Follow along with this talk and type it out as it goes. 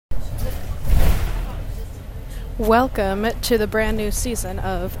Welcome to the brand new season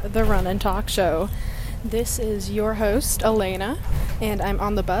of the Run and Talk Show. This is your host, Elena, and I'm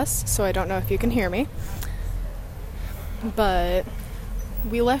on the bus, so I don't know if you can hear me. But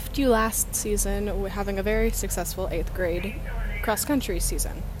we left you last season having a very successful 8th grade cross-country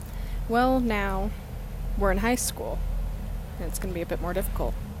season. Well, now we're in high school, and it's going to be a bit more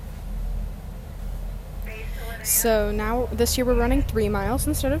difficult. So now, this year we're running 3 miles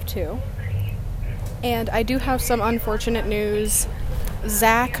instead of 2. And I do have some unfortunate news.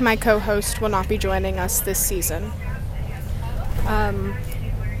 Zach, my co-host, will not be joining us this season.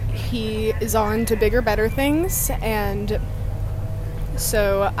 He is on to bigger, better things, and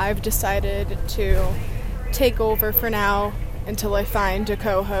so I've decided to take over for now until I find a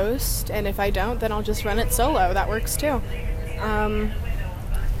co-host, and if I don't, then I'll just run it solo. That works too.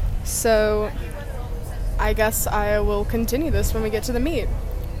 So I guess I will continue this when we get to the meet.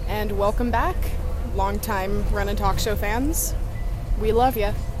 And welcome back, longtime Run and Talk Show fans. We love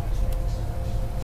ya.